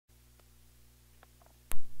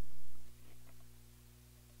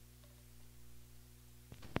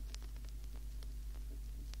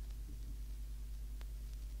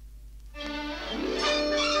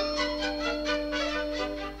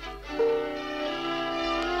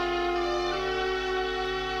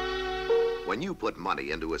When you put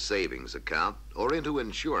money into a savings account or into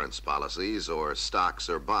insurance policies or stocks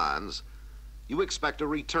or bonds, you expect a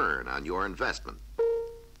return on your investment.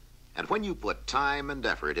 And when you put time and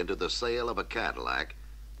effort into the sale of a Cadillac,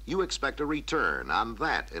 you expect a return on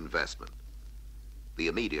that investment. The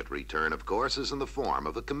immediate return, of course, is in the form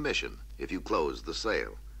of a commission if you close the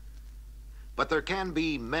sale. But there can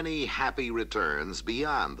be many happy returns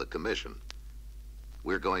beyond the commission.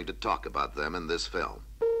 We're going to talk about them in this film.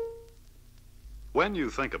 When you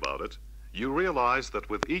think about it, you realize that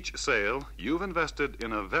with each sale, you've invested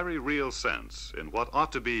in a very real sense in what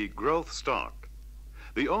ought to be growth stock.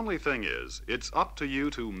 The only thing is, it's up to you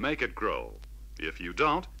to make it grow. If you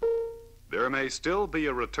don't, there may still be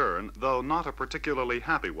a return, though not a particularly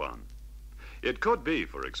happy one. It could be,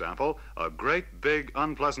 for example, a great big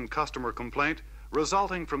unpleasant customer complaint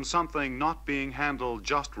resulting from something not being handled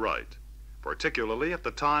just right, particularly at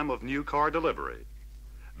the time of new car delivery.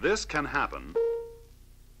 This can happen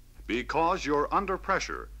because you're under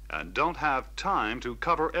pressure and don't have time to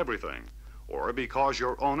cover everything, or because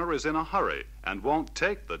your owner is in a hurry and won't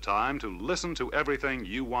take the time to listen to everything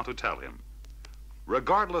you want to tell him.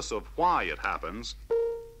 Regardless of why it happens,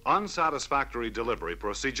 unsatisfactory delivery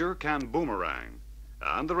procedure can boomerang,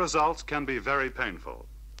 and the results can be very painful.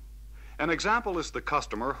 An example is the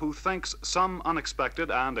customer who thinks some unexpected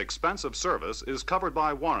and expensive service is covered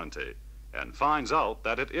by warranty and finds out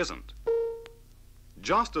that it isn't.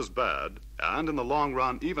 Just as bad, and in the long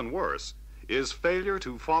run even worse, is failure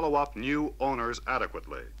to follow up new owners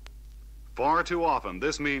adequately. Far too often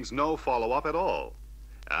this means no follow-up at all,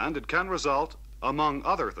 and it can result, among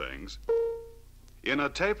other things, in a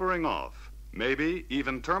tapering off, maybe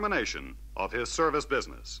even termination, of his service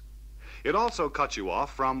business. It also cuts you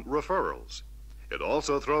off from referrals. It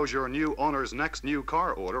also throws your new owner's next new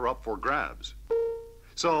car order up for grabs.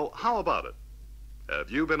 So how about it? Have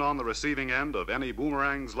you been on the receiving end of any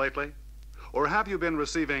boomerangs lately? Or have you been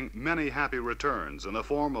receiving many happy returns in the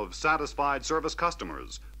form of satisfied service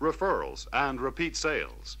customers, referrals, and repeat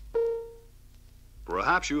sales?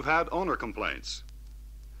 Perhaps you've had owner complaints.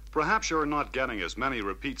 Perhaps you're not getting as many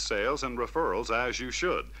repeat sales and referrals as you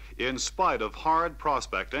should, in spite of hard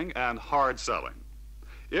prospecting and hard selling.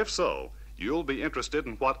 If so, you'll be interested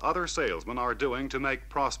in what other salesmen are doing to make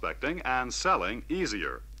prospecting and selling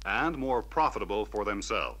easier and more profitable for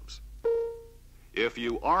themselves. If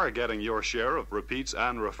you are getting your share of repeats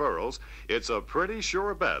and referrals, it's a pretty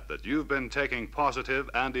sure bet that you've been taking positive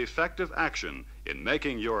and effective action in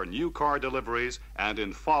making your new car deliveries and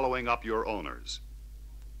in following up your owners.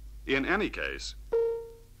 In any case,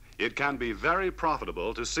 it can be very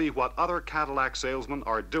profitable to see what other Cadillac salesmen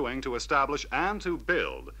are doing to establish and to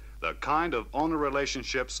build the kind of owner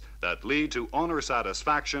relationships that lead to owner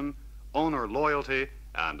satisfaction, owner loyalty,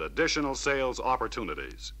 and additional sales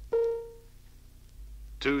opportunities.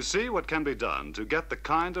 To see what can be done to get the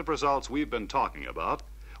kind of results we've been talking about,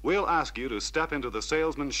 we'll ask you to step into the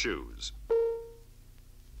salesman's shoes.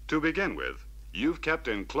 To begin with, you've kept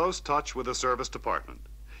in close touch with the service department.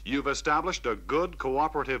 You've established a good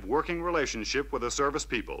cooperative working relationship with the service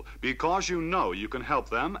people because you know you can help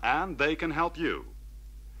them and they can help you.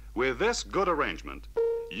 With this good arrangement,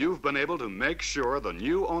 you've been able to make sure the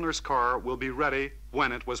new owner's car will be ready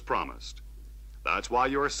when it was promised. That's why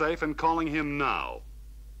you're safe in calling him now.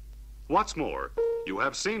 What's more, you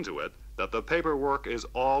have seen to it that the paperwork is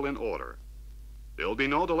all in order. There'll be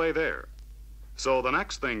no delay there. So the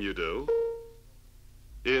next thing you do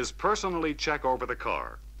is personally check over the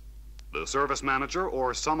car. The service manager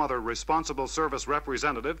or some other responsible service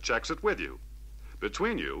representative checks it with you.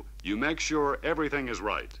 Between you, you make sure everything is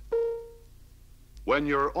right. When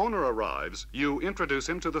your owner arrives, you introduce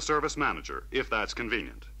him to the service manager, if that's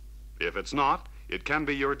convenient. If it's not, it can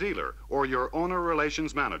be your dealer or your owner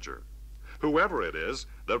relations manager. Whoever it is,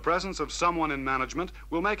 the presence of someone in management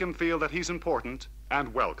will make him feel that he's important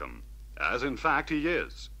and welcome, as in fact he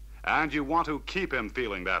is, and you want to keep him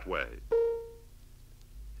feeling that way.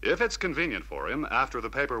 If it's convenient for him, after the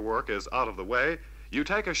paperwork is out of the way, you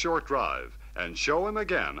take a short drive and show him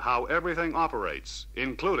again how everything operates,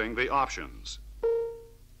 including the options.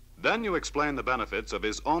 Then you explain the benefits of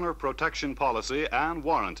his owner protection policy and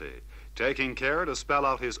warranty, taking care to spell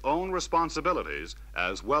out his own responsibilities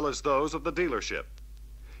as well as those of the dealership.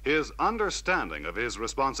 His understanding of his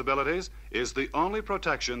responsibilities is the only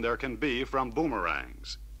protection there can be from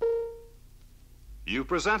boomerangs. You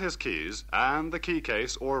present his keys and the key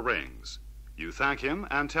case or rings. You thank him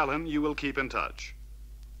and tell him you will keep in touch.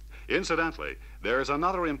 Incidentally, there's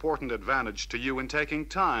another important advantage to you in taking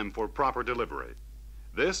time for proper delivery.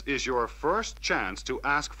 This is your first chance to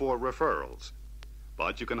ask for referrals.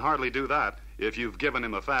 But you can hardly do that if you've given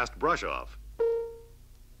him a fast brush-off.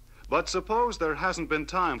 But suppose there hasn't been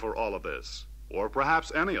time for all of this, or perhaps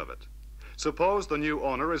any of it. Suppose the new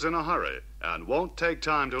owner is in a hurry and won't take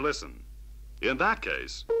time to listen. In that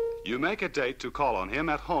case, you make a date to call on him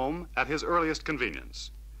at home at his earliest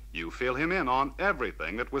convenience. You fill him in on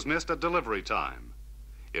everything that was missed at delivery time.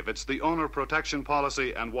 If it's the owner protection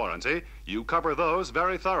policy and warranty, you cover those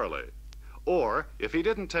very thoroughly. Or, if he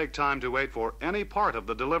didn't take time to wait for any part of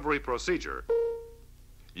the delivery procedure,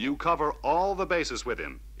 you cover all the bases with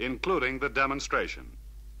him, including the demonstration.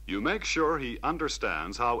 You make sure he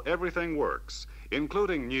understands how everything works,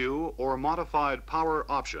 including new or modified power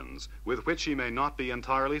options with which he may not be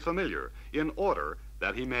entirely familiar, in order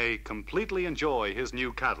that he may completely enjoy his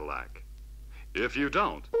new Cadillac. If you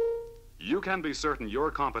don't, you can be certain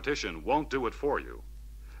your competition won't do it for you.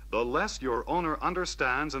 The less your owner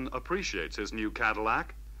understands and appreciates his new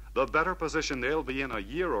Cadillac, the better position they'll be in a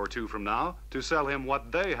year or two from now to sell him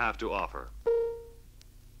what they have to offer.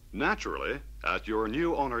 Naturally, at your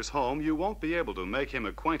new owner's home, you won't be able to make him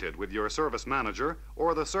acquainted with your service manager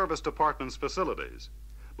or the service department's facilities.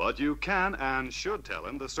 But you can and should tell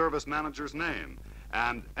him the service manager's name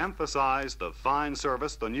and emphasize the fine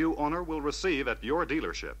service the new owner will receive at your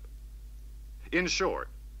dealership. In short,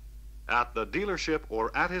 at the dealership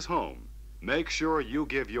or at his home, make sure you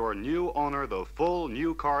give your new owner the full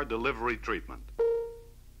new car delivery treatment.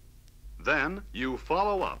 Then you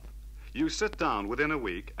follow up. You sit down within a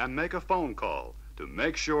week and make a phone call to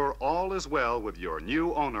make sure all is well with your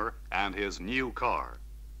new owner and his new car.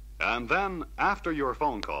 And then, after your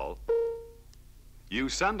phone call, you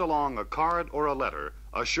send along a card or a letter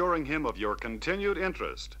assuring him of your continued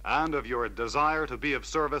interest and of your desire to be of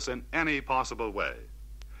service in any possible way.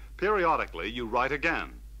 Periodically, you write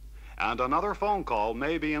again, and another phone call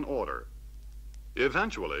may be in order.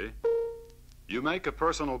 Eventually, you make a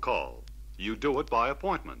personal call. You do it by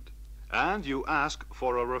appointment, and you ask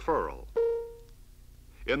for a referral.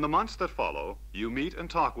 In the months that follow, you meet and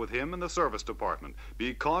talk with him in the service department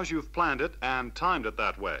because you've planned it and timed it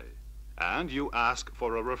that way, and you ask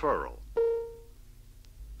for a referral.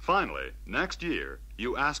 Finally, next year,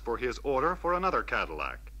 you ask for his order for another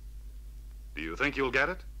Cadillac. Do you think you'll get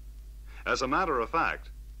it? As a matter of fact,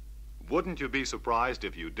 wouldn't you be surprised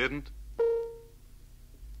if you didn't?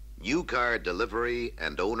 New car delivery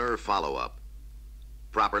and owner follow-up.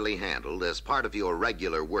 Properly handled as part of your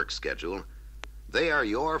regular work schedule, they are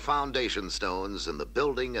your foundation stones in the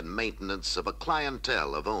building and maintenance of a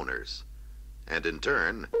clientele of owners. And in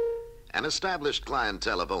turn, an established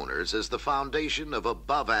clientele of owners is the foundation of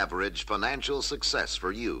above-average financial success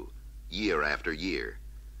for you, year after year.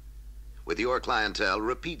 With your clientele,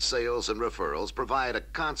 repeat sales and referrals provide a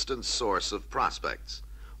constant source of prospects,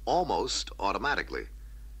 almost automatically,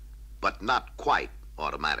 but not quite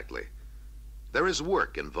automatically. There is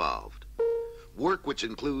work involved. Work which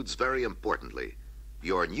includes, very importantly,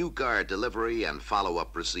 your new car delivery and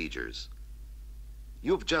follow-up procedures.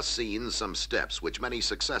 You've just seen some steps which many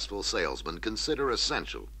successful salesmen consider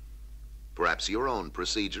essential. Perhaps your own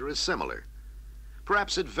procedure is similar.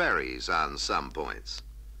 Perhaps it varies on some points.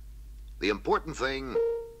 The important thing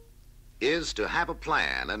is to have a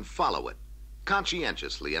plan and follow it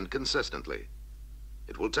conscientiously and consistently.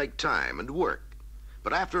 It will take time and work,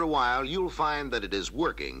 but after a while you'll find that it is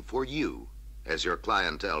working for you as your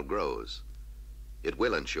clientele grows. It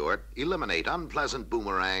will, in short, eliminate unpleasant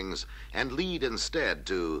boomerangs and lead instead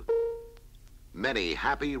to many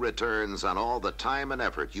happy returns on all the time and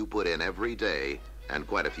effort you put in every day, and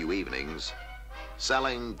quite a few evenings,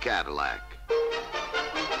 selling Cadillac.